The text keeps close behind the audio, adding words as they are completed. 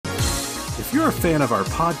If you're a fan of our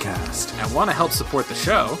podcast and want to help support the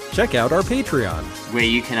show, check out our Patreon, where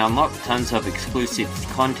you can unlock tons of exclusive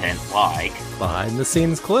content like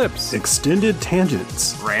behind-the-scenes clips, extended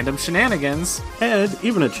tangents, random shenanigans, and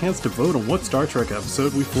even a chance to vote on what Star Trek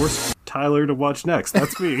episode we forced Tyler to watch next.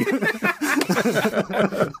 That's me.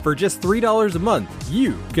 For just $3 a month,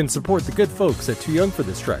 you can support the good folks at Too Young for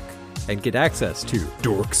This Trek and get access to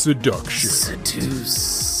Dork Seduction.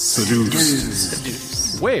 Seduce.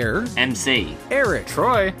 Where MC, Eric,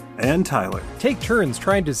 Troy, and Tyler take turns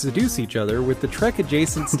trying to seduce each other with the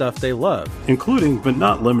Trek-adjacent stuff they love, including but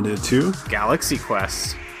not limited to Galaxy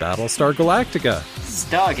Quest, Battlestar Galactica,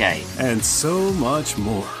 Stargate, and so much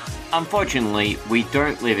more. Unfortunately, we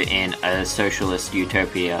don't live in a socialist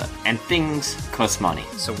utopia, and things cost money.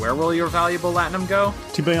 So where will your valuable latinum go?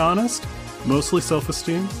 To be honest, mostly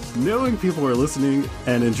self-esteem. Knowing people are listening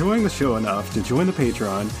and enjoying the show enough to join the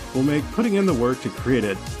Patreon will make putting in the work to create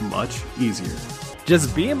it much easier.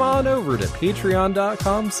 Just beam on over to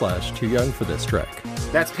patreon.com/Too Young for This Trek.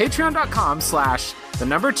 That's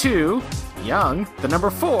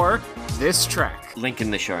patreon.com/2young4 this Trek. Link in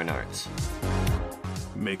the show notes.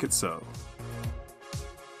 Make it so.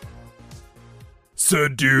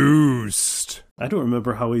 Seduced. I don't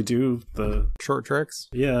remember how we do the Short treks?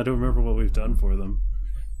 Yeah, I don't remember what we've done for them.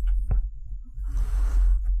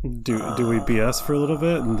 Do we BS for a little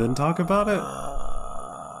bit and then talk about it?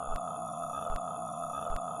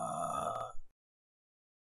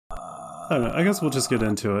 I don't know. I guess we'll just get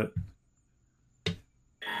into it.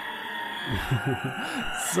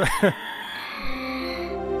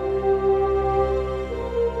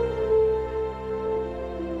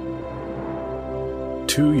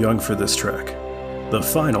 Too Young for This Trek. The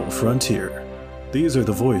Final Frontier. These are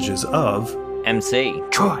the voyages of MC,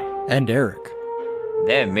 Troy, and Eric.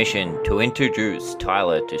 Their mission to introduce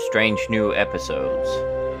Tyler to strange new episodes.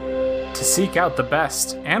 To seek out the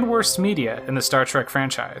best and worst media in the Star Trek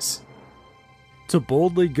franchise. To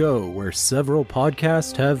boldly go where several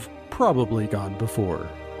podcasts have probably gone before.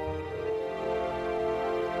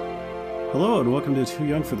 Hello and welcome to Too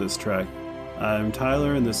Young for This Trek. I'm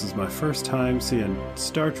Tyler and this is my first time seeing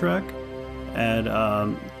Star Trek. And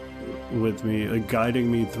with me,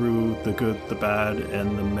 guiding me through the good, the bad,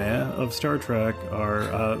 and the meh of Star Trek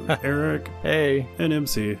are Eric Hey. and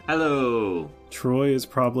MC. Hello. Troy is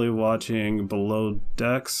probably watching Below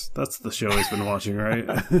Decks. That's the show he's been watching, right?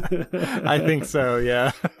 I think so,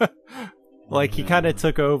 yeah. Like, he kind of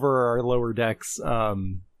took over our Lower Decks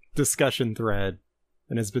discussion thread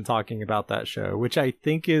and has been talking about that show, which I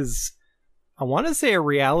think is, I want to say, a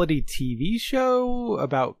reality TV show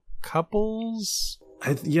about couples.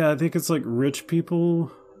 I think it's like rich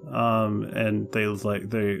people, and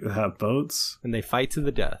they have boats and they fight to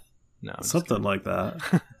the death. No, something like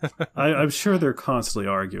that. I'm sure they're constantly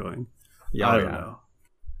arguing. Yeah, I don't know.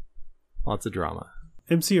 Lots of drama.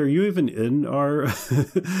 MC, are you even in our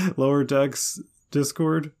Lower Decks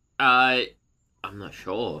Discord? I'm not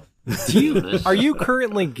sure. To be honest. Are you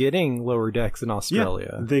currently getting Lower Decks in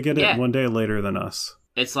Australia? Yeah, they get it one day later than us.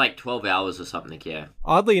 It's like 12 hours or something, yeah.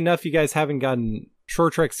 Oddly enough, you guys haven't gotten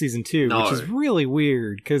Short Trek Season 2, No. which is really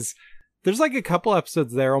weird, because there's like a couple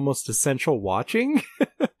episodes there almost essential watching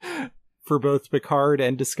for both Picard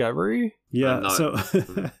and Discovery. Yeah, so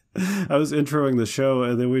I was introing the show,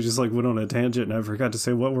 and then we just like went on a tangent, and I forgot to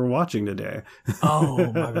say what we're watching today.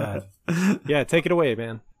 Oh, my bad. Yeah, take it away,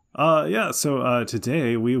 man. So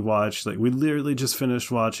today we watched, we literally just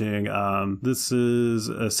finished watching, this is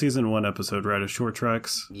a season 1 episode, right, of Short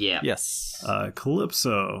Treks? Yeah. Yes.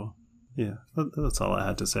 Calypso. Yeah, that's all I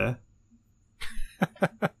had to say.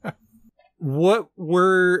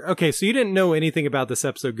 Okay, so you didn't know anything about this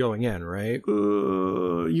episode going in, right?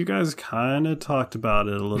 You guys kind of talked about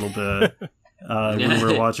it a little bit when we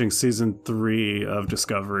were watching season 3 of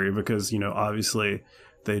Discovery, because, obviously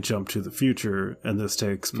they jump to the future, and this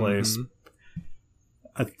takes place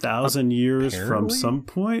 1,000 years from some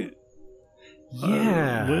point.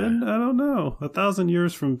 Yeah. When? I don't know. 1,000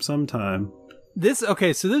 years from some time. So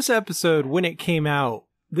this episode, when it came out,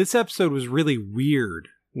 this episode was really weird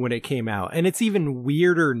when it came out. And it's even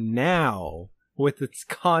weirder now with its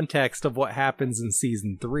context of what happens in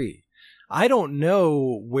season 3. I don't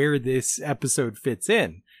know where this episode fits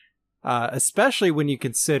in, especially when you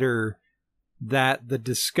consider that the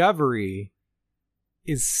Discovery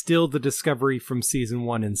is still the Discovery from season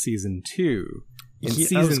 1 and season 2. In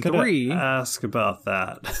season 3, ask about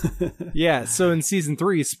that. Yeah, so in season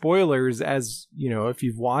 3, spoilers, as if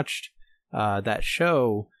you've watched that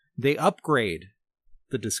show, they upgrade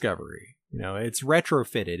the Discovery. It's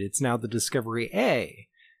retrofitted. It's now the Discovery A.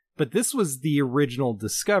 But this was the original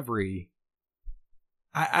Discovery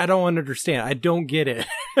I don't understand. I don't get it.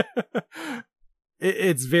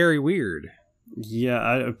 It's very weird.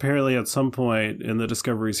 Yeah, apparently at some point in the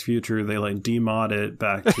Discovery's future, they like demod it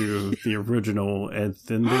back to the original, and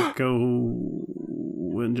then they go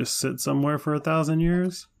and just sit somewhere for 1,000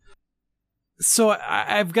 years. So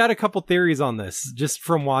I've got a couple theories on this, just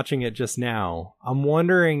from watching it just now. I'm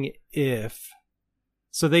wondering if...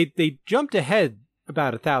 So they jumped ahead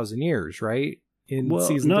about 1,000 years, right? In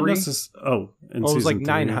season 3? In season it was like 3.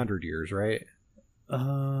 900 years, right?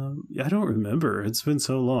 I don't remember. It's been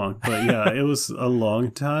so long. But yeah, it was a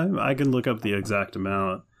long time. I can look up the exact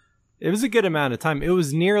amount. It was a good amount of time. It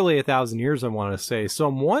was nearly 1,000 years, I want to say. So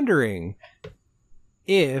I'm wondering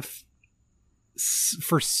if,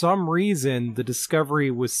 for some reason, the Discovery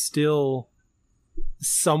was still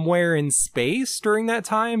somewhere in space during that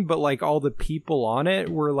time, but like all the people on it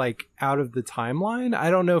were like out of the timeline. I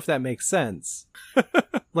don't know if that makes sense.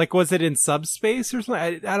 Like, was it in subspace or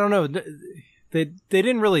something? I don't know. They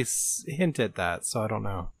didn't really hint at that, so I don't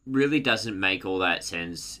know. Really doesn't make all that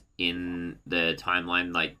sense in the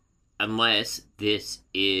timeline, like, unless this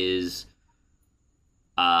is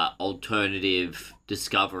alternative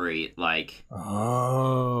Discovery, like...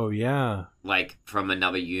 Oh, yeah. Like, from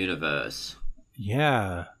another universe.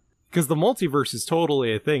 Yeah. Because the multiverse is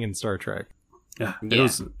totally a thing in Star Trek. Yeah,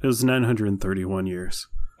 it was 931 years.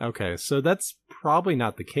 Okay, so that's probably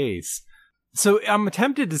not the case. So I'm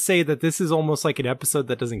tempted to say that this is almost like an episode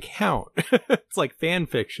that doesn't count. It's like fan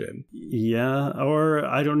fiction. Yeah, or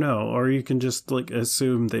I don't know. Or you can just like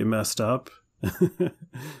assume they messed up.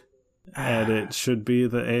 And it should be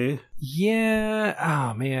the A. Yeah.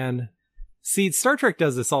 Oh, man. See, Star Trek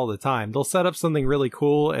does this all the time. They'll set up something really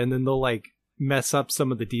cool and then they'll like mess up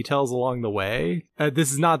some of the details along the way.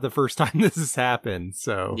 This is not the first time this has happened.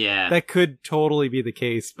 So yeah, that could totally be the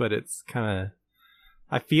case, but it's kind of...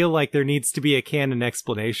 I feel like there needs to be a canon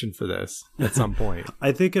explanation for this at some point.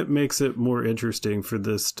 I think it makes it more interesting for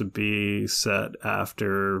this to be set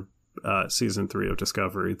after season 3 of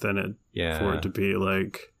Discovery than for it to be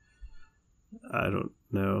like, I don't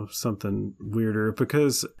know, something weirder.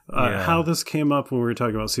 Because how this came up when we were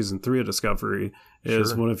talking about season 3 of Discovery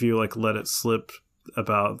is one of you like let it slip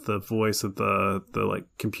about the voice of the like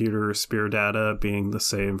computer spear data being the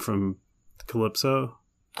same from Calypso.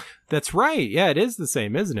 That's right. Yeah, it is the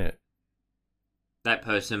same, isn't it? That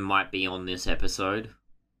person might be on this episode.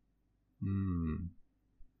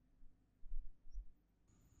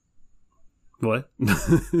 What?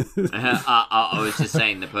 I was just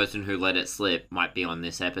saying the person who let it slip might be on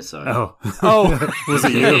this episode. Oh. Was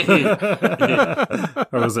it you?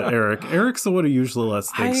 Or was it Eric? Eric's the one who usually lets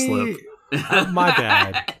things slip. My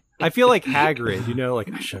bad. I feel like Hagrid,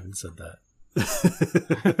 like, I shouldn't have said that.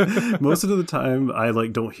 Most of the time I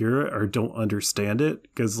like don't hear it or don't understand it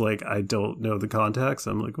because like I don't know the context.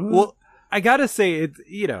 I'm like, what? Well, I gotta say it,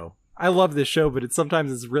 I love this show, but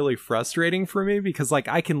sometimes it's really frustrating for me because like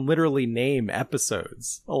I can literally name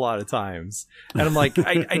episodes a lot of times and I'm like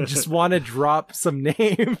I just want to drop some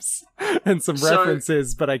names and some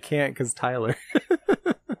references, but I can't because Tyler.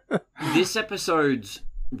 This episode's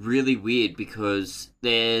really weird because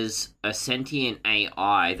there's a sentient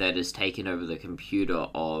AI that has taken over the computer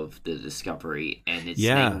of the Discovery, and it's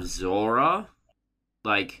named Zora.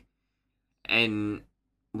 Like, and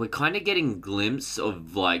we're kind of getting a glimpse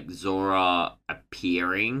of like Zora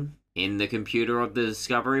appearing in the computer of the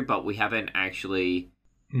Discovery, but we haven't actually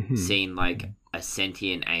seen like a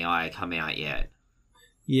sentient AI come out yet.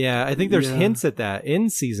 Yeah, I think there's hints at that in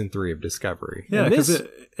season 3 of Discovery. Yeah, because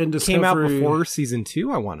in Discovery came out before season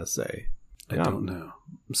 2, I want to say. I don't know.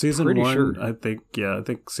 Season 1, sure. I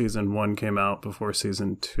think season 1 came out before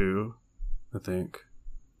season 2, I think.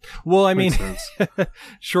 Well, I mean,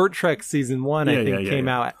 Short Trek season 1, I think, came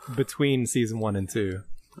out between season 1 and 2.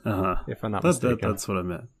 If I'm not mistaken. That's what I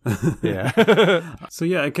meant. Yeah. So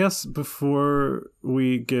yeah, I guess before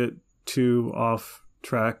we get too off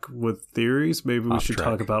track with theories, maybe we should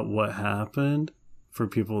talk about what happened for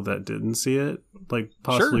people that didn't see it. Like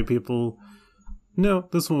possibly people... No,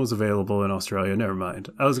 this one was available in Australia. Never mind.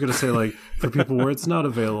 I was going to say, like, for people where it's not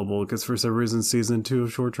available, because for some reason season 2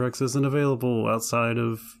 of Short Treks isn't available outside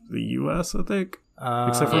of the US, I think.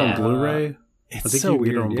 Except for on Blu-ray. It's I think so you can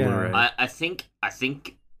weird, get it on Blu-ray. I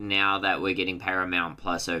think now that we're getting Paramount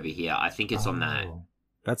Plus over here, I think it's on that.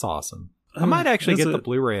 That's awesome. I might actually get the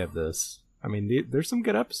Blu-ray of this. I mean, there's some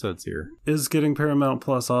good episodes here. Is getting Paramount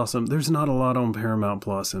Plus awesome? There's not a lot on Paramount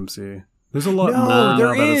Plus, MC. There's a lot more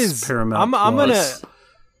there now is. That it's Paramount I'm Plus.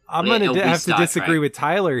 I'm gonna have to disagree with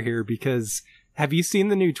Tyler here because have you seen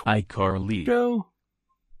the new iCarly show?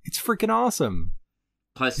 It's freaking awesome.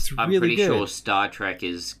 Plus, it's I'm really pretty good. sure Star Trek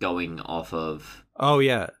is going off of Oh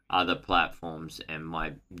yeah. other platforms and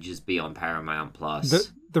might just be on Paramount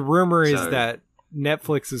Plus. The rumor is that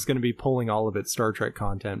Netflix is going to be pulling all of its Star Trek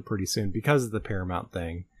content pretty soon because of the Paramount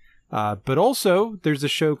thing. But also, there's a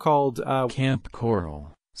show called Camp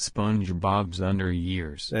Coral, SpongeBob's Under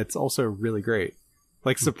Years. That's also really great.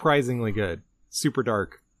 Like, surprisingly good. Super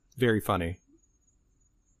dark. Very funny.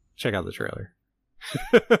 Check out the trailer.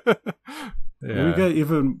 Yeah. We got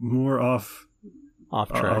even more off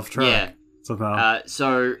track. Yeah. Somehow.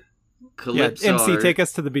 So, Calypso... Yeah, MC, take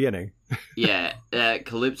us to the beginning. Yeah,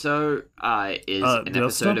 Calypso is an that's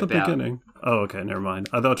episode not the about... beginning. Oh, okay, never mind.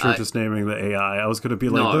 I thought you were just naming the AI. I was going to be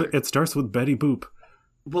like, No. it starts with Betty Boop.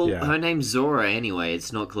 Well, Yeah. her name's Zora anyway,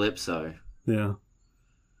 it's not Calypso. Yeah.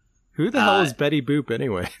 Who the hell is Betty Boop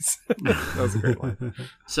anyways? That was a great one.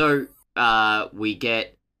 So, we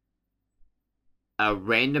get a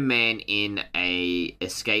random man in a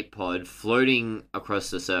escape pod floating across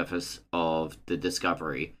the surface of the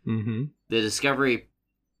Discovery. Mm-hmm. The Discovery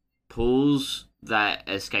pulls that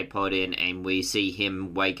escape pod in, and we see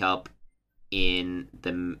him wake up in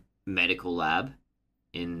the medical lab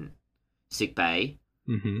in sick bay,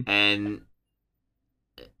 Mm-hmm. and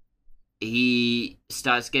he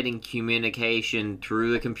starts getting communication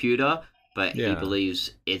through the computer, but he Yeah.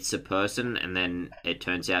 believes it's a person, and then it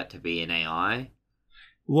turns out to be an AI.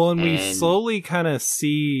 Well, and we And- slowly kind of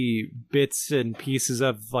see bits and pieces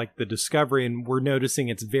of like the Discovery, and we're noticing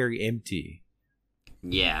it's very empty.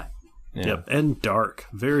 Yeah. Yeah. Yep, and dark.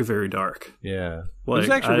 Very, very dark. Yeah. Like,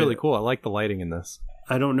 It's actually really cool. I like the lighting in this.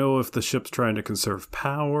 I don't know if the ship's trying to conserve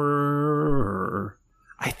power or...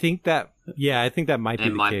 I think that might be It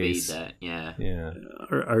the might case. be that, yeah. Yeah.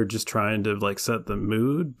 Or just trying to like set the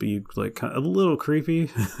mood, be like kind of a little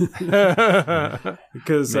creepy.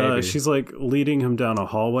 Because Maybe. she's like leading him down a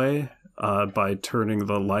hallway by turning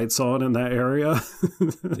the lights on in that area.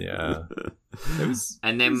 Yeah. It was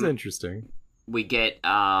interesting. We get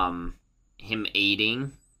him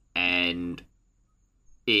eating and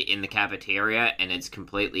in the cafeteria, and it's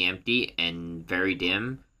completely empty and very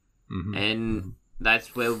dim. Mm-hmm. And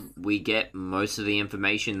that's where we get most of the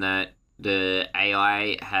information that the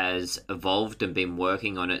AI has evolved and been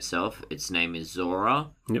working on itself. Its name is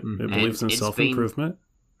Zora. Yep, Mhm. it believes in it's self-improvement.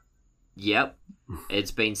 Yep.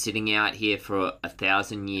 It's been sitting out here for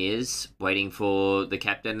 1,000 years, waiting for the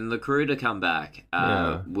captain and the crew to come back.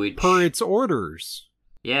 Yeah. Which, Per its orders.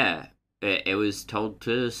 yeah, it was told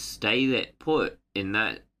to stay that put in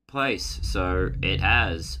that place, so it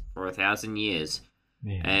has for 1,000 years.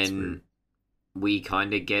 Yeah, that's And weird. we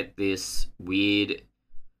kind of get this weird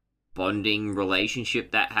bonding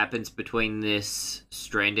relationship that happens between this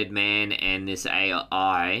stranded man and this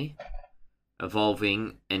AI,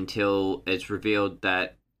 evolving until it's revealed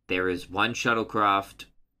that there is one shuttlecraft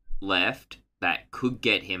left that could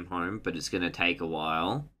get him home, but it's going to take a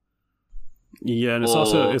while. Yeah, and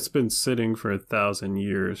it's been sitting for 1,000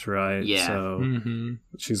 years, right? Yeah. So Mm-hmm.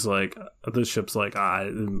 she's like, the ship's like,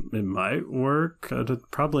 it might work.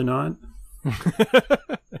 Probably not.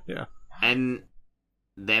 Yeah. And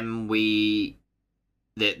then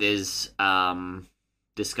there's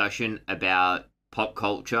discussion about pop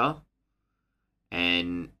culture,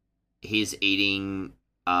 and he's eating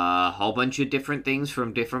a whole bunch of different things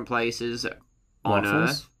from different places on Waffles?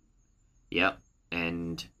 Earth. Yep,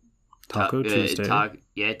 and Taco Tuesday.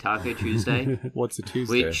 Taco Tuesday, What's a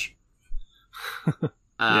Tuesday? which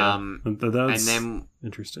Yeah, that's and then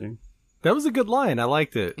interesting. That was a good line. I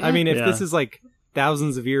liked it. I Yeah. mean, if Yeah. this is like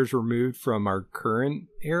thousands of years removed from our current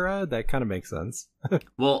era, that kind of makes sense.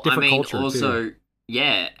 well, Different I mean, culture, also.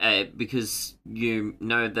 Yeah, because you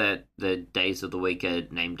know that the days of the week are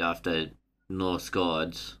named after Norse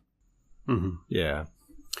gods. Hmm. Yeah.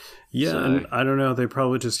 Yeah, So- and I don't know. They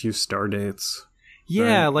probably just use star dates.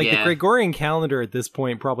 Yeah, Right. like the Yeah. Gregorian calendar at this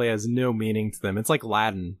point probably has no meaning to them. It's like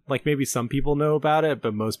Latin. Like maybe some people know about it,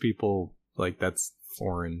 but most people, like, that's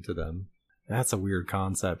foreign to them. That's a weird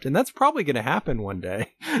concept. And that's probably going to happen one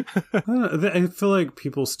day. I feel like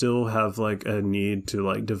people still have like a need to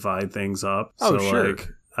like divide things up. Oh, so sure. like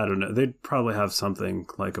I don't know. They'd probably have something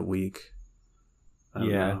like a week. I don't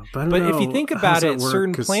Yeah. know. But, I don't But if you know, think how about does that it, work?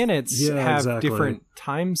 certain 'Cause- planets yeah, have exactly. different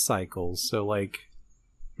time cycles. So, like,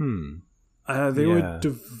 They Yeah.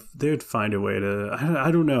 they'd find a way to.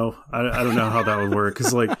 I don't know. I don't know how that would work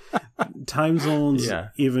because like time zones, Yeah.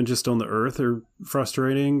 even just on the Earth, are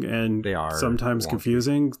frustrating and They are sometimes wonky.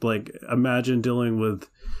 confusing. Like imagine dealing with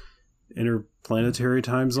interplanetary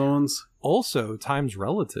time zones. Also, time's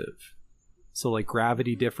relative. So, like,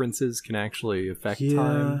 gravity differences can actually affect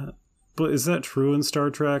time. But is that true in Star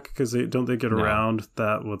Trek? Because they get No. around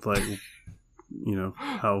that with like,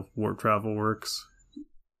 how warp travel works.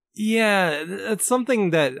 Yeah, it's something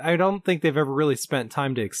that I don't think they've ever really spent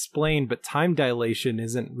time to explain, but time dilation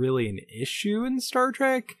isn't really an issue in Star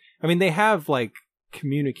Trek. I mean, they have like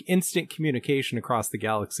instant communication across the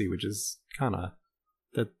galaxy, which is kind of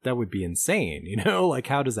that would be insane, you know? Like,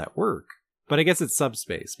 how does that work? But I guess it's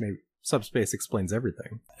subspace. Maybe subspace explains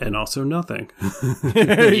everything. And also nothing.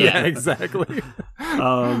 Yeah, exactly.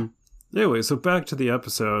 Anyway, so back to the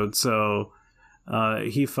episode. So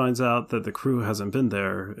he finds out that the crew hasn't been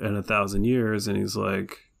there in 1,000 years, and he's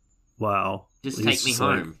like, wow. Just take me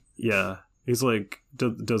home. Yeah. He's like,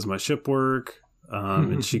 does my ship work?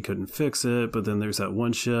 And she couldn't fix it, but then there's that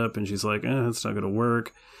one ship, and she's like, it's not going to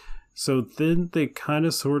work. So then they kind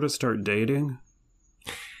of sort of start dating.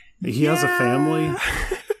 He has a family.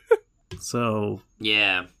 So...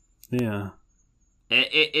 Yeah.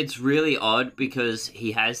 It's really odd because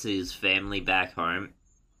he has his family back home.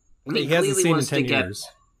 He hasn't seen in 10 years.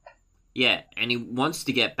 Yeah, and he wants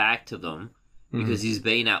to get back to them because he's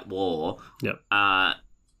been at war. Yep.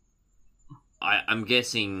 I'm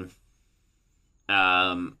guessing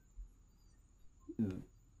them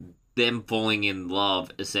falling in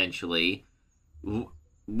love, essentially,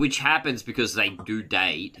 which happens because they do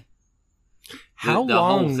date. How the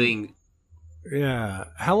long? Whole thing... Yeah.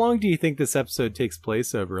 How long do you think this episode takes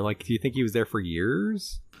place over? Like, do you think he was there for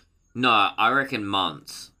years? No, I reckon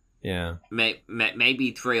months. Yeah.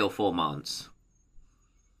 Maybe 3 or 4 months.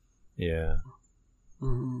 Yeah.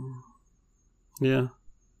 Yeah.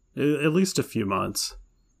 At least a few months.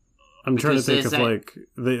 I'm trying to think of, like,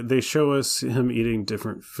 they show us him eating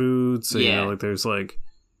different foods. So, you know, like, there's, like...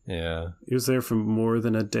 Yeah. He was there for more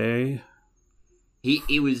than a day.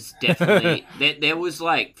 He was definitely... there was,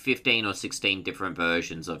 like, 15 or 16 different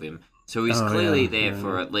versions of him. So he's clearly there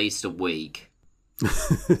for at least a week.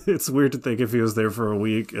 It's weird to think if he was there for a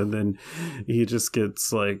week and then he just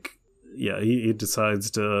gets, like... Yeah, he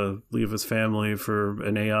decides to leave his family for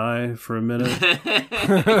an AI for a minute.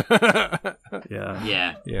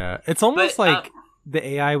 Yeah. It's almost like the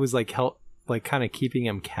AI was, like, kind of keeping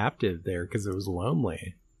him captive there because it was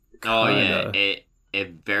lonely. Oh, yeah.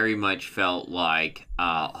 It very much felt like,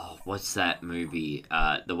 what's that movie?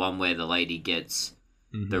 The one where the lady gets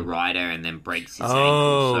the rider and then breaks his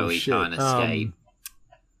ankle so he can't escape.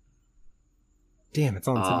 Damn, it's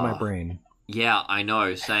on the tip of my brain. Yeah, I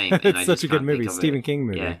know, same. It's such a good movie, Stephen King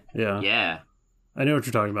movie. Yeah. I know what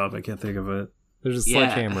you're talking about, but I can't think of it. There's a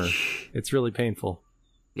sledgehammer. It's really painful.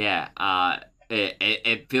 Yeah,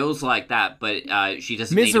 it feels like that, but she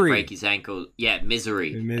doesn't need to break his ankle. Yeah,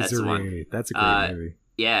 Misery. That's the one. That's a great movie.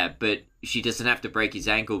 Yeah, but she doesn't have to break his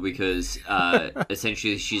ankle because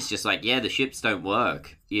essentially she's just like, the ships don't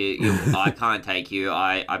work. I can't take you.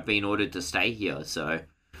 I've been ordered to stay here, so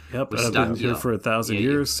yep, I've been here for 1,000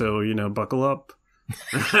 years, so, you know, buckle up.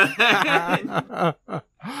 Or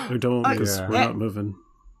don't, because we're not moving.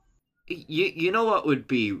 You know what would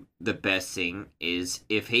be the best thing is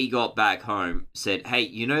if he got back home, said, hey,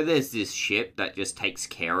 you know there's this ship that just takes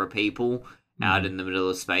care of people out in the middle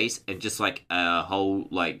of space, and just like a whole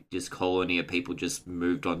like just colony of people just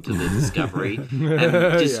moved onto the Discovery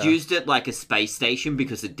and just used it like a space station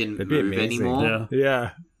because it didn't move anymore.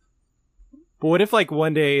 Yeah. But what if, like,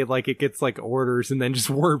 one day, like, it gets, like, orders and then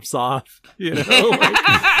just warps off, you know?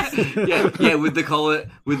 Yeah, with the colony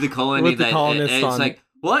with the that colonists it's like,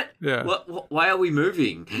 what? Yeah. What? Why are we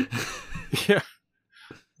moving? Yeah.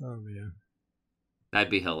 Oh, man.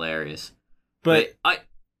 That'd be hilarious. But I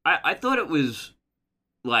thought it was,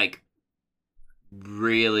 like,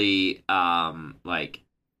 really, like,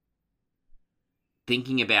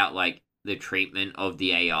 thinking about, like, the treatment of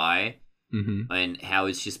the AI and how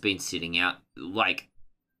it's just been sitting out, like...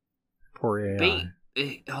 Poor AI.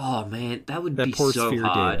 Oh, man, that would be so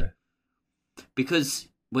hard. Data. Because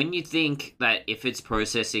when you think that if it's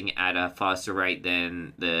processing at a faster rate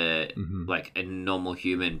than the, like, a normal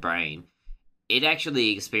human brain, it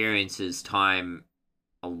actually experiences time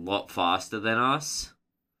a lot faster than us.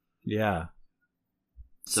 Yeah.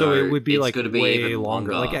 So it would be like way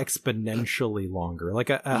longer, like exponentially longer, like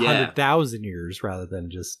 100,000 years rather than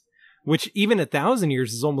just, which even 1,000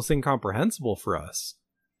 years is almost incomprehensible for us.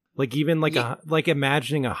 Like even like like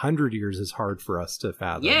imagining 100 years is hard for us to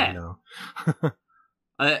fathom. Yeah. You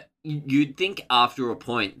know? You'd think after a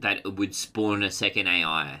point that it would spawn a second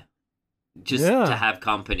AI, just to have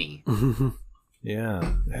company.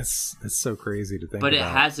 Yeah, that's so crazy to think. But about.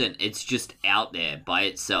 It hasn't. It's just out there by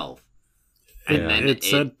itself. And then it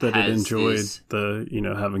said that it enjoyed the, you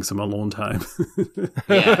know, having some alone time.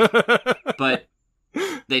 Yeah, but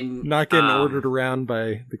then not getting ordered around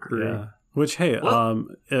by the crew. Yeah. Which, hey,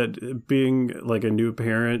 being like a new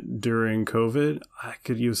parent during COVID, I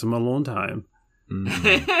could use some alone time.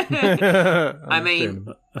 I mean,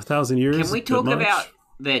 1,000 years. can we talk about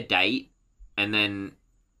their date and then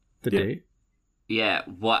the date? Yeah,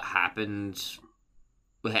 what happens,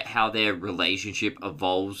 how their relationship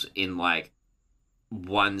evolves in like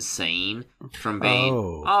one scene from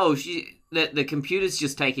being the computer's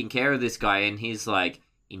just taking care of this guy and he's like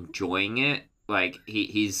enjoying it, like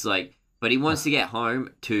he's like, but he wants to get home,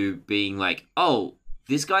 to being like, oh,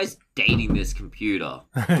 this guy's dating this computer.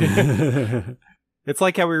 It's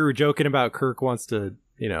like how we were joking about Kirk wants to,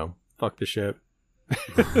 fuck the ship.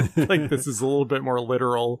 Like, this is a little bit more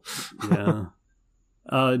literal. Yeah.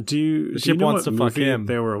 Do you know wants what to fuck movie him.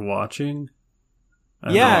 they were watching?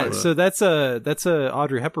 Yeah, so that's a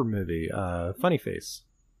Audrey Hepburn movie, Funny Face.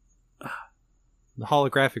 The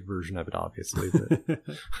holographic version of it, obviously. But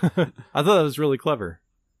I thought that was really clever.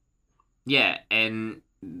 Yeah, and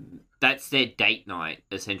that's their date night,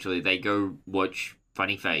 essentially. They go watch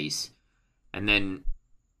Funny Face, and then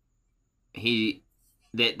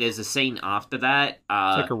there's a scene after that.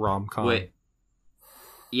 It's like a rom-com.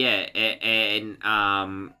 Yeah, and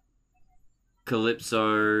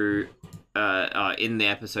Calypso, in the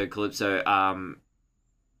episode Calypso,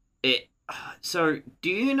 so do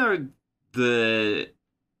you know the,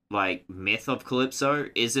 like, myth of Calypso?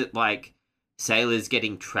 Is it like sailors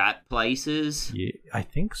getting trapped places? Yeah, I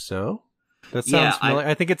think so. That sounds familiar.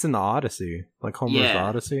 I think it's in the Odyssey, like Homer's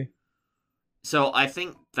Odyssey. So I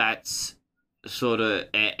think that's sort of,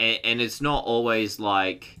 and it's not always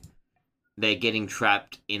like they're getting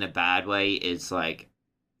trapped in a bad way. It's like,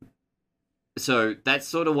 so that's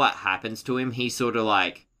sort of what happens to him. He sort of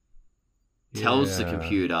like tells the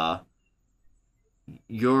computer,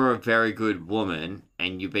 you're a very good woman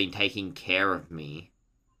and you've been taking care of me.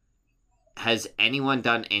 Has anyone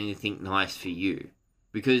done anything nice for you?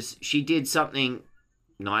 Because she did something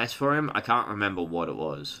nice for him. I can't remember what it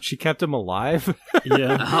was. She kept him alive.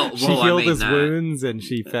 Yeah. She healed his wounds and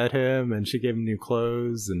she fed him and she gave him new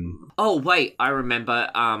clothes and... Oh, wait, I remember.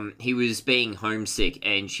 He was being homesick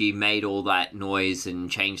and she made all that noise and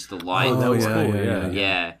changed the lights. Oh, that was cool.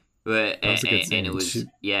 Yeah. But, that was a good scene. And it was,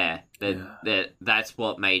 that's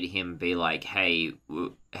what made him be like, hey,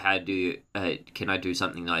 how do can I do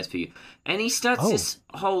something nice for you? And he starts this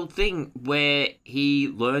whole thing where he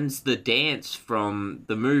learns the dance from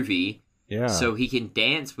the movie, so he can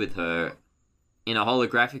dance with her in a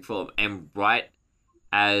holographic form. And right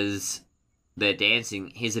as they're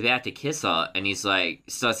dancing, he's about to kiss her, and he's like,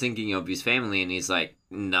 starts thinking of his family, and he's like,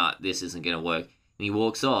 nah, this isn't gonna work. And he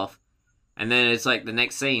walks off, and then it's like the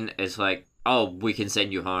next scene is like, oh, we can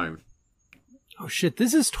send you home. Oh shit,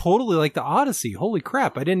 this is totally like the Odyssey. Holy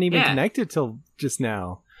crap, I didn't even connect it till just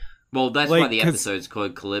now. Well, that's why the episode's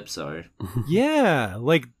called Calypso. Yeah,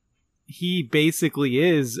 like, he basically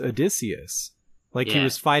is Odysseus. Like, he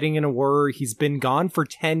was fighting in a war. He's been gone for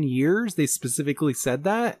 10 years. They specifically said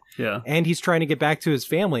that. Yeah. And he's trying to get back to his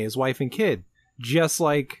family, his wife and kid. Just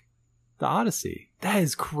like the Odyssey. That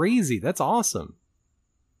is crazy. That's awesome.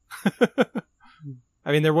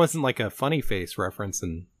 I mean, there wasn't like a Funny Face reference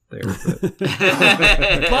in there. But,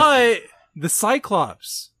 but the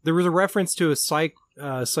Cyclops. There was a reference to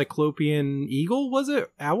a Cyclopean eagle, was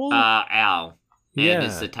it? Owl? Owl. And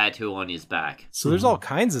it's the tattoo on his back. So there's all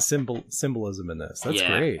kinds of symbolism in this. That's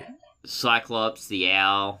great. Cyclops, the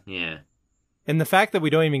owl, And the fact that we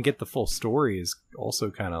don't even get the full story is also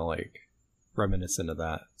kind of like reminiscent of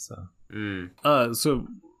that. So, so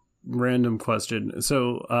random question.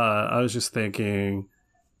 So I was just thinking,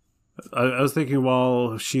 I was thinking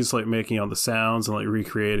while she's like making all the sounds and like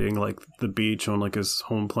recreating like the beach on like his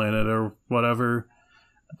home planet or whatever.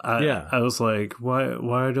 I was like,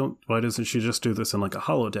 why doesn't she just do this in like a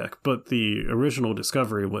holodeck? But the original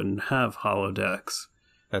Discovery wouldn't have holodecks.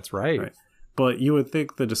 That's right. But you would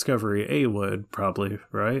think the Discovery A would probably,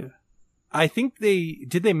 right? I think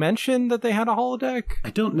did they mention that they had a holodeck?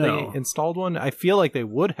 I don't know. They installed one? I feel like they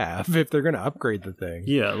would have if they're going to upgrade the thing.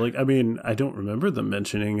 Yeah, like, I mean, I don't remember them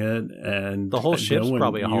mentioning it, and the whole ship's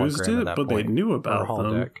probably a hologram at that but point, they knew about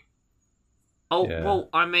them. Oh, well,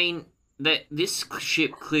 I mean, this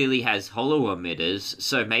ship clearly has holo emitters,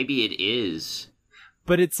 so maybe it is.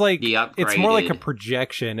 But it's like, it's more like a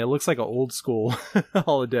projection. It looks like an old school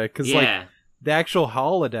holodeck, because like, the actual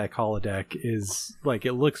holodeck is like,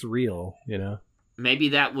 it looks real, you know? Maybe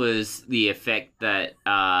that was the effect that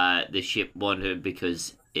the ship wanted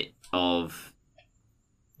because of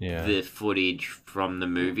the footage from the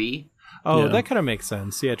movie. Oh, that kind of makes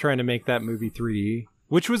sense. Yeah, trying to make that movie 3D,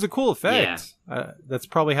 which was a cool effect. Yeah. That's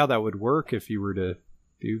probably how that would work if you were to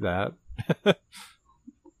do that.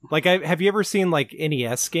 Like, have you ever seen like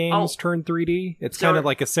NES games turn 3D? It's kind of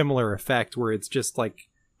like a similar effect where it's just like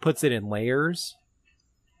puts it in layers.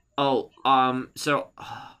 So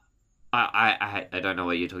I don't know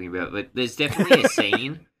what you're talking about, but there's definitely a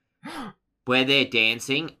scene where they're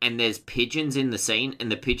dancing and there's pigeons in the scene,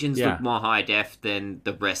 and the pigeons Yeah. look more high def than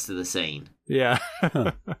the rest of the scene. Yeah.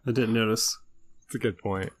 Huh. I didn't notice. That's a good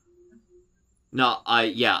point. No,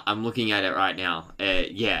 I'm looking at it right now.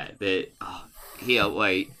 Here,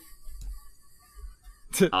 wait.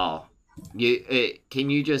 Can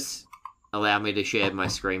you just allow me to share my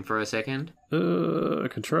screen for a second? I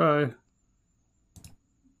could try.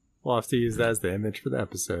 We'll have to use that as the image for the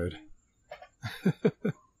episode.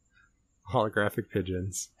 Holographic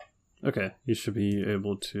pigeons. Okay, you should be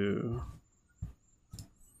able to.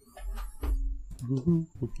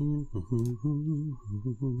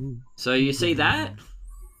 So you see that?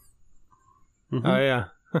 Mhm. Oh, yeah.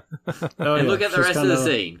 Oh, And yeah, look at the she's rest of the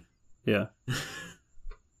kinda- scene. Yeah.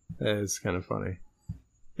 That is kind of funny.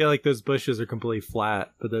 Yeah, like those bushes are completely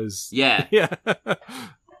flat, but those... Yeah. Yeah.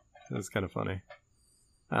 That's kind of funny.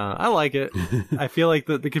 I like it. I feel like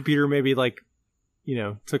the computer maybe, like, you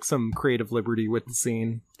know, took some creative liberty with the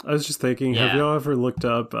scene. I was just thinking, have Yeah. y'all ever looked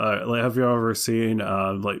up, have y'all ever seen,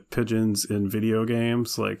 like, pigeons in video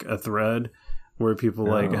games, like a thread where people,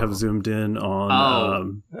 like, No. have zoomed in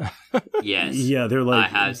on, Yes. yeah, they're like, I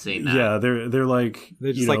have seen that. Yeah, they're like,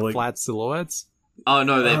 They're just you know, like flat silhouettes. Oh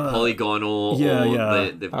no, they're Uh, polygonal. yeah, or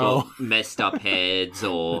yeah. They've got Oh. messed up heads,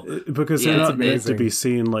 or because Yeah, they're it's not meant to amazing. be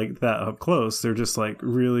seen like that up close. They're just like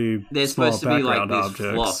really they're small supposed to be like background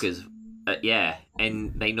this objects. flock.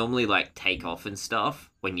 And they normally like take off and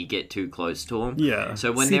stuff when you get too close to them. Yeah.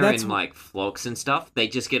 So when See, they're that's- in like flocks and stuff, they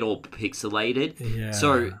just get all pixelated. Yeah.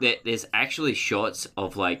 So there's actually shots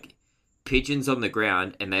of like pigeons on the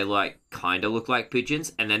ground, and they like kind of look like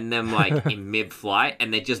pigeons, and then them like in mid-flight,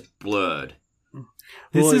 and they're just blurred.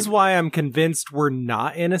 This Well, is why I'm convinced we're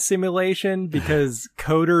not in a simulation, because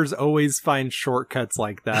coders always find shortcuts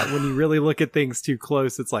like that. When you really look at things too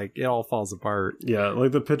close, it's like it all falls apart. Yeah,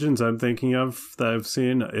 like the pigeons I'm thinking of that I've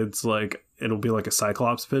seen, it's like it'll be like a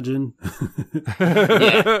cyclops pigeon.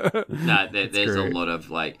 Yeah. No, there's a great. lot of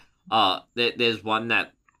like, there's one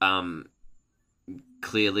that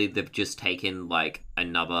clearly they've just taken like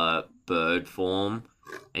another bird form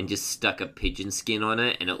and just stuck a pigeon skin on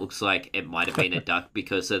it, and it looks like it might have been a duck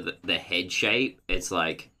because of the head shape. It's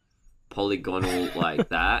like polygonal like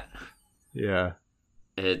that. Yeah.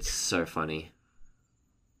 It's so funny.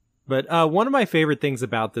 But one of my favorite things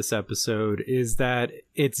about this episode is that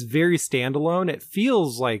it's very standalone. It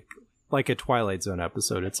feels like a Twilight Zone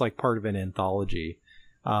episode. It's like part of an anthology.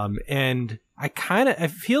 And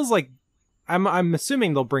it feels like I'm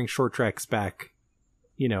assuming they'll bring short tracks back,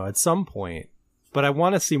 you know, at some point. But I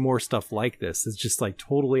want to see more stuff like this. It's just like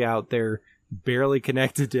totally out there, barely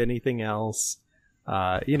connected to anything else.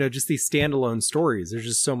 You know, just these standalone stories. There's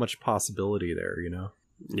just so much possibility there, you know?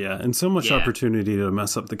 Yeah, and so much Yeah. opportunity to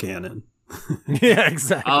mess up the canon. Yeah,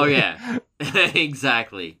 exactly. Oh yeah,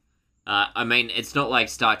 exactly. I mean, it's not like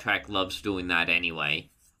Star Trek loves doing that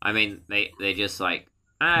anyway. I mean, they're just like,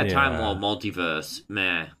 Time Yeah. Lord multiverse,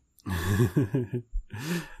 meh.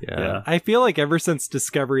 Yeah. I feel like ever since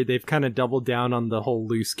Discovery, they've kind of doubled down on the whole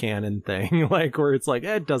loose cannon thing, like where it's like,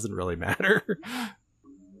 it doesn't really matter.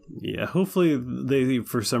 Yeah, hopefully they,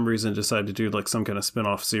 for some reason, decide to do like some kind of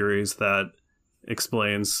spin-off series that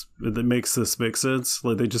makes this make sense.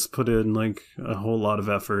 Like they just put in like a whole lot of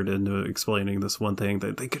effort into explaining this one thing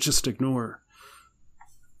that they could just ignore.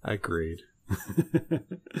 Agreed.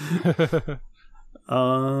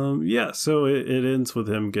 Yeah, so it ends with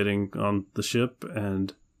him getting on the ship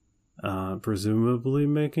and presumably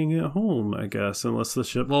making it home, I guess, unless the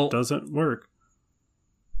ship doesn't work.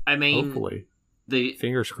 I mean, Hopefully. the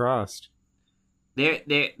Fingers crossed.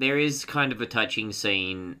 there is kind of a touching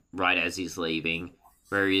scene right as he's leaving,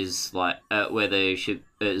 where he's like, where the ship,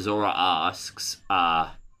 Zora asks,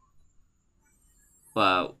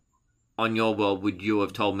 well, on your world, would you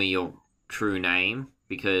have told me your true name?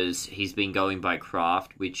 Because he's been going by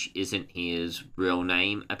Kraft, which isn't his real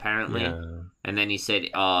name, apparently. Yeah. And then he said,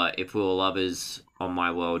 if we were lovers on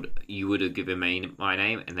my world, you would have given me my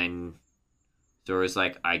name. And then Zora's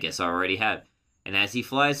like, I guess I already have. And as he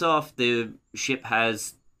flies off, the ship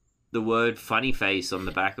has the word funny face on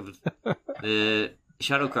the back of the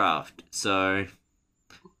shuttlecraft. So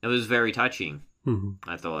it was very touching,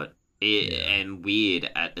 I thought. And weird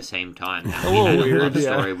at the same time. That we had a love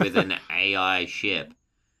story with an AI ship.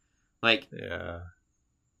 Like, yeah.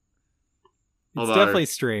 It's although- definitely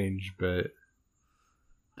strange, but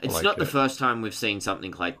it's like not the it. first time we've seen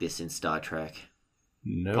something like this in Star Trek.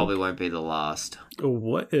 no. Probably won't be the last.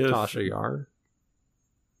 What if Tasha Yar.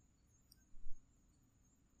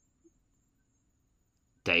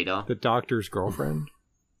 Data. The doctor's girlfriend.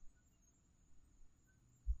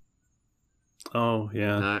 Oh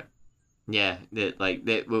yeah. No. Yeah,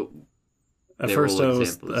 well, At they're first, all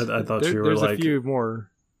examples. I thought you were There's like a few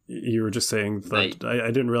more. you were just saying the. I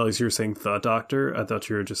didn't realize you were saying the Doctor. I thought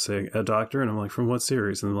you were just saying a Doctor, and I'm like, from what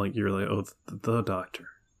series? And like you were like, oh, the Doctor.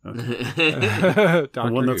 Okay. The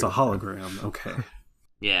one that's a hologram. Okay.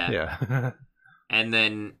 Yeah. Yeah. And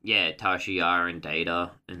then Tasha Yar and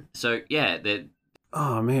Data, and so they're.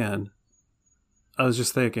 Oh man, I was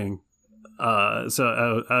just thinking.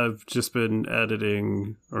 So I've just been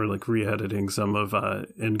editing or like re-editing some of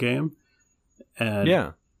Endgame,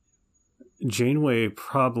 and Janeway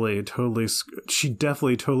probably she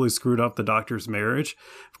definitely totally screwed up the Doctor's marriage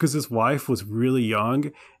because his wife was really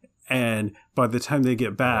young, and by the time they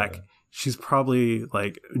get back, she's probably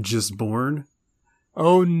like just born.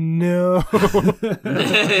 Oh no.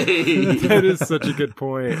 That is such a good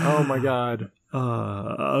point. Oh my god.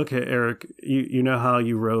 Okay, Eric, you know how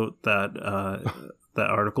you wrote that that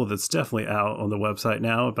article that's definitely out on the website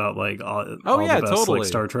now about like all the best totally. like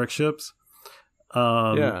Star Trek ships.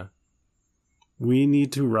 Yeah. We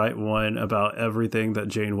need to write one about everything that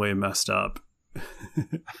Janeway messed up.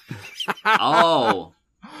 Oh.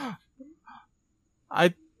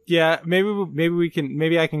 Maybe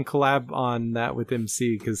I can collab on that with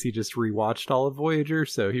MC because he just rewatched all of Voyager,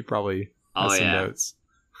 so he probably has some notes.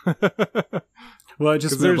 Well, I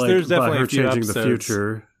just meant there's by definitely her a few changing episodes. the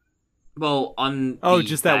future. Well, on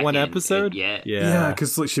just that one episode. Yeah,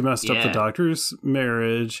 because like, she messed up the Doctor's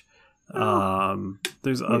marriage.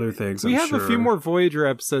 There's other things. We I'm have sure. a few more Voyager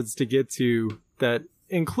episodes to get to that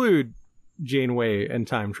include Janeway and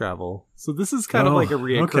time travel. So this is kind of like a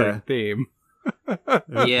reoccurring theme.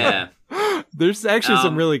 Yeah. There's actually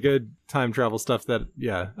some really good time travel stuff that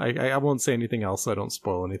I won't say anything else so I don't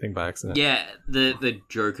spoil anything by accident. Yeah, the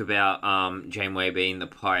joke about Janeway being the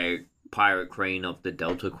pirate queen of the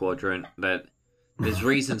Delta Quadrant, but there's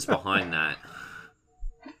reasons behind that.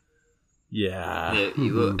 Yeah.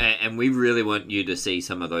 And we really want you to see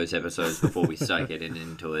some of those episodes before we start getting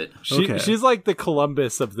into it. She's like the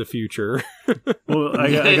Columbus of the future. Well, I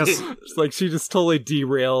guess like she just totally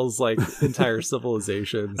derails like entire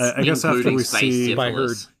civilizations. I guess after we see by her.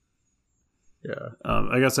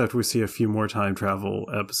 I guess after we see a few more time travel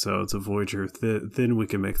episodes of Voyager, then we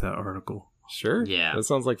can make that article. Sure. Yeah. That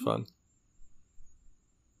sounds like fun.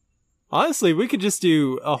 Honestly, we could just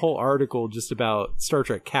do a whole article just about Star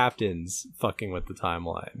Trek captains fucking with the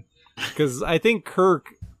timeline. Because I think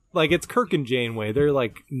Kirk, like, it's Kirk and Janeway. They're,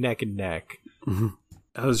 like, neck and neck.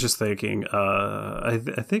 I was just thinking, I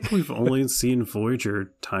think we've only seen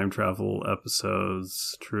Voyager time travel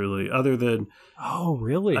episodes, truly, other than... Oh,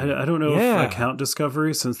 really? I don't know if I count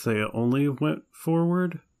Discovery since they only went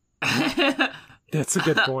forward. That's a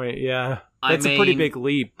good point, yeah. That's a pretty big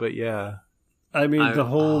leap, but yeah. I mean, the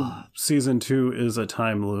whole season 2 is a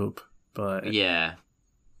time loop, but... Yeah.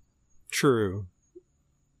 True.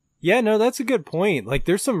 Yeah, no, that's a good point. Like,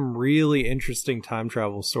 there's some really interesting time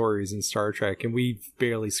travel stories in Star Trek, and we've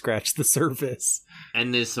barely scratched the surface.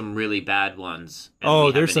 And there's some really bad ones.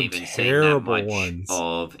 And there's some terrible ones.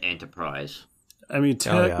 Of Enterprise. I mean,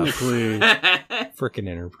 technically... Frickin'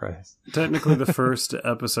 Enterprise. Technically, the first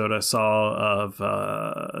episode I saw of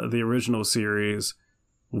the original series...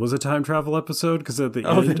 was a time travel episode because at the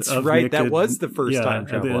end that's of right. Naked, that was the first time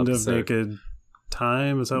travel at the end episode. of Naked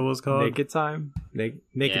Time, is that what it's called? Naked Time, Naked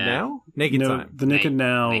Now, Time. The Naked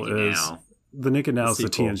Now Naked is Now. the Naked Now is the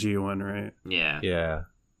sequel. TNG one, right? Yeah.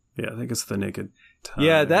 I think it's the Naked Time.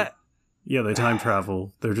 Yeah, they time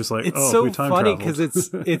travel. They're just like, it's so we time funny traveled.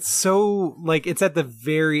 because it's so like it's at the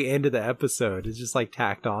very end of the episode. It's just like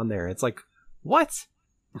tacked on there. It's like what?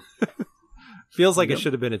 Feels like it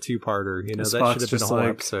should have been a two-parter. You know, that Spock's should have been a whole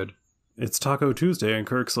episode. It's Taco Tuesday, and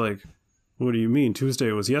Kirk's like, "What do you mean? Tuesday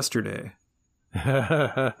was yesterday."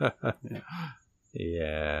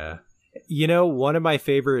 Yeah. You know, one of my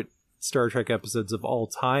favorite Star Trek episodes of all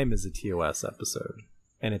time is a TOS episode,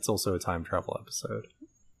 and it's also a time travel episode.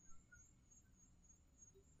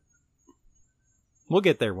 We'll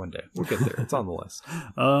get there one day. We'll get there. It's on the list.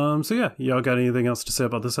 So yeah, y'all got anything else to say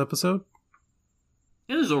about this episode?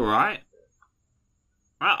 It was alright.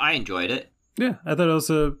 I enjoyed it. Yeah, I thought it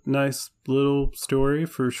was a nice little story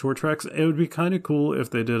for short tracks. It would be kind of cool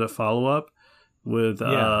if they did a follow-up with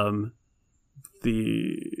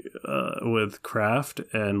with Kraft,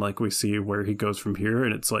 and like we see where he goes from here,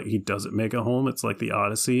 and it's like he doesn't make a home. It's like the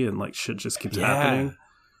Odyssey, and like shit just keeps happening.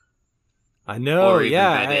 I know. Or even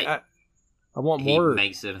better, I want he more.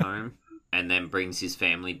 makes it home and then brings his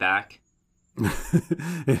family back.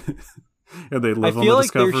 And they live on the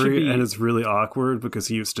Discovery, and it's really awkward because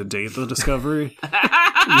he used to date the Discovery.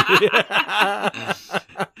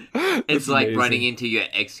 It's like running into your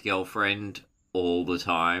ex-girlfriend all the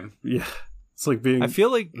time. Yeah. It's like being... I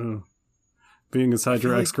feel like... being inside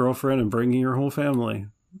your ex-girlfriend and bringing your whole family.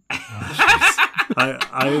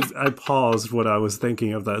 I paused when I was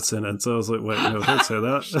thinking of that sentence. I was like, wait, no, don't say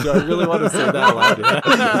that. I really want to say that loud.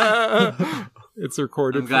 Yeah. It's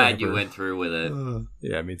recorded. I'm glad forever. you went through with it.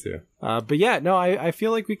 Yeah, me too. But yeah, no, I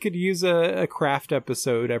feel like we could use a craft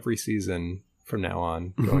episode every season from now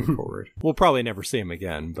on going forward. We'll probably never see him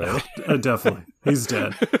again, but definitely. He's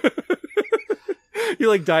dead. He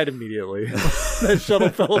like died immediately. That shuttle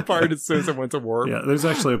fell apart as soon as it went to warp. Yeah, there's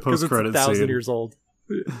actually a post-credit scene. 1,000 years old.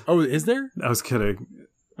 Oh, is there? I was kidding.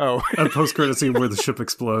 Oh. A post-credit scene where the ship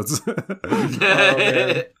explodes.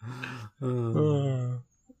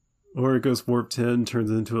 Or it goes warp 10, turns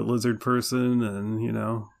into a lizard person, and, you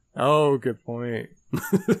know. Oh, good point.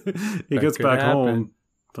 He gets back home,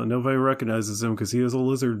 but nobody recognizes him because he is a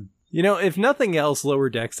lizard. You know, if nothing else, Lower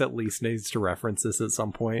Decks at least needs to reference this at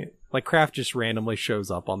some point. Like, Kraft just randomly shows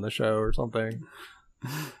up on the show or something.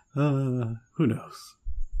 Who knows?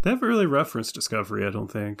 They haven't really referenced Discovery, I don't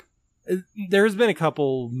think. There's been a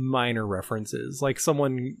couple minor references. Like,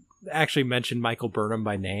 someone actually mentioned Michael Burnham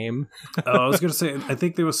by name. I was going to say, I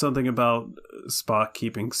think there was something about Spock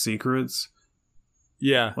keeping secrets.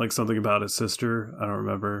 Yeah. Like something about his sister. I don't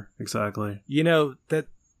remember exactly. You know, that...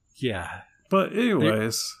 Yeah. But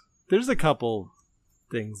anyways... There's a couple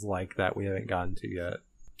things like that we haven't gotten to yet.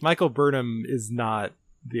 Michael Burnham is not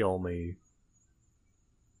the only...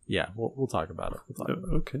 Yeah, we'll talk about it.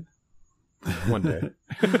 Okay. One day.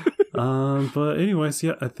 But anyways,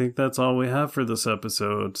 yeah, I think that's all we have for this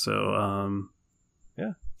episode. So,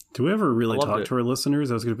 yeah. Do we ever really talk to our listeners?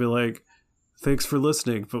 I was going to be like, thanks for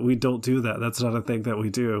listening, but we don't do that. That's not a thing that we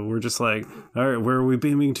do. We're just like, all right, where are we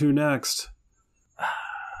beaming to next?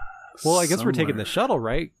 Well, I guess we're taking the shuttle,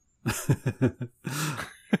 right?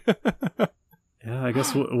 Yeah, I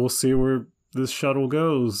guess we'll see where this shuttle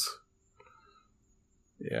goes.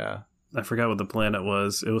 Yeah. I forgot what the planet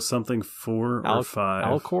was. It was something 4 or 5.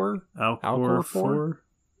 Alcor? Alcor 4?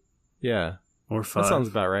 Yeah. Or 5. That sounds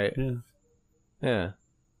about right. Yeah. Yeah.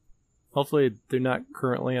 Hopefully they're not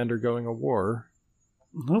currently undergoing a war.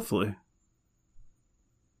 Hopefully.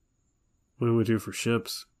 What do we do for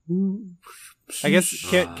ships? I guess,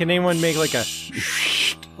 can anyone make like a...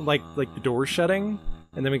 like the door shutting?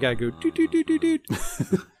 And then we gotta go doot doot doot doot doot.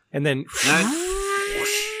 And then...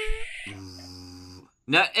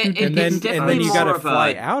 No, and then you gotta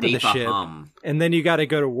fly out of the ship, and then you gotta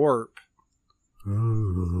go to warp.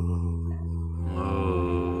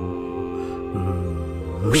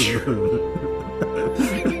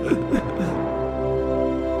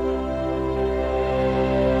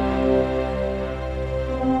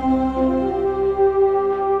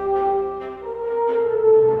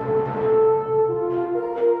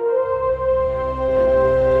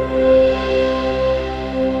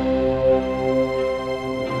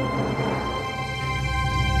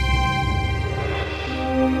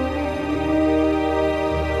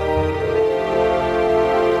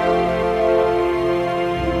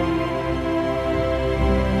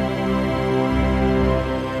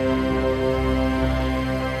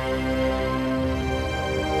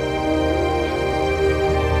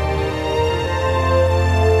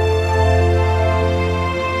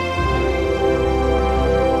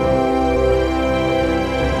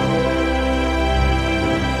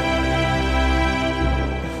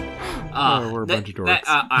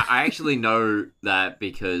 I actually know that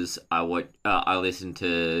because I listen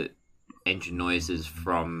to engine noises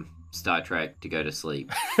from Star Trek to go to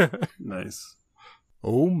sleep. Nice.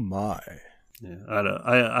 Oh my. Yeah,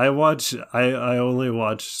 I only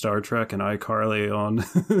watch Star Trek and iCarly on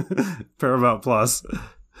Paramount Plus.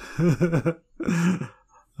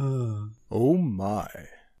 Oh my.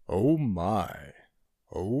 Oh my.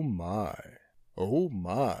 Oh my. Oh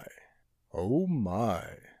my. Oh my.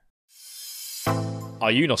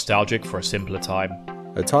 Are you nostalgic for a simpler time?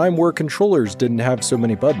 A time where controllers didn't have so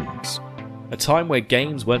many buttons. A time where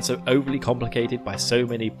games weren't so overly complicated by so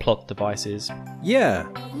many plot devices? Yeah.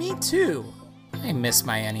 Me too. I miss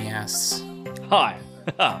my NES. Hi,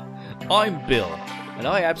 I'm Bill, and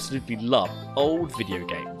I absolutely love old video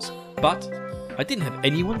games. But I didn't have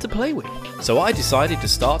anyone to play with. So I decided to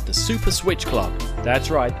start the Super Switch Club. That's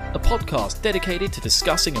right, a podcast dedicated to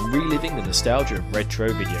discussing and reliving the nostalgia of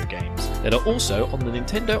retro video games that are also on the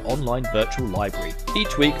Nintendo Online Virtual Library.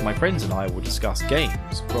 Each week, my friends and I will discuss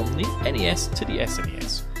games from the NES to the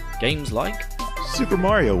SNES. Games like Super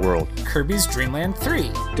Mario World, Kirby's Dream Land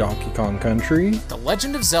 3, Donkey Kong Country, The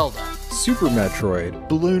Legend of Zelda, Super Metroid,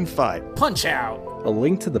 Balloon Fight, Punch-Out! A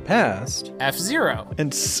Link to the Past, F-Zero!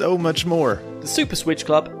 and so much more. The Super Switch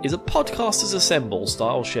Club is a Podcasters Assemble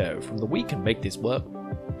style show from the We Can Make This Work,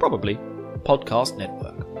 probably, podcast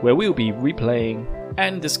network, where we'll be replaying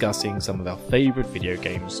and discussing some of our favourite video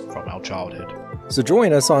games from our childhood. So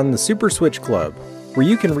join us on the Super Switch Club, where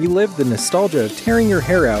you can relive the nostalgia of tearing your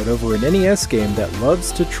hair out over an NES game that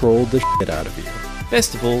loves to troll the shit out of you.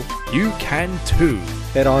 Best of all, you can too.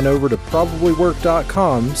 Head on over to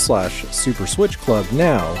probablywork.com/Super Switch Club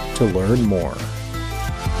now to learn more.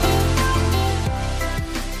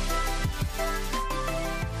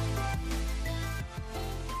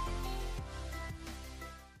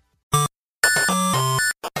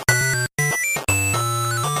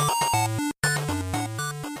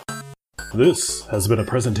 This has been a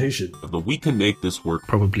presentation of the We Can Make This Work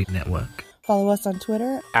Probably Network. Follow us on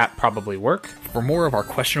Twitter At ProbablyWork. For more of our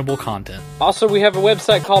questionable content. Also, we have a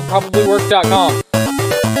website called ProbablyWork.com.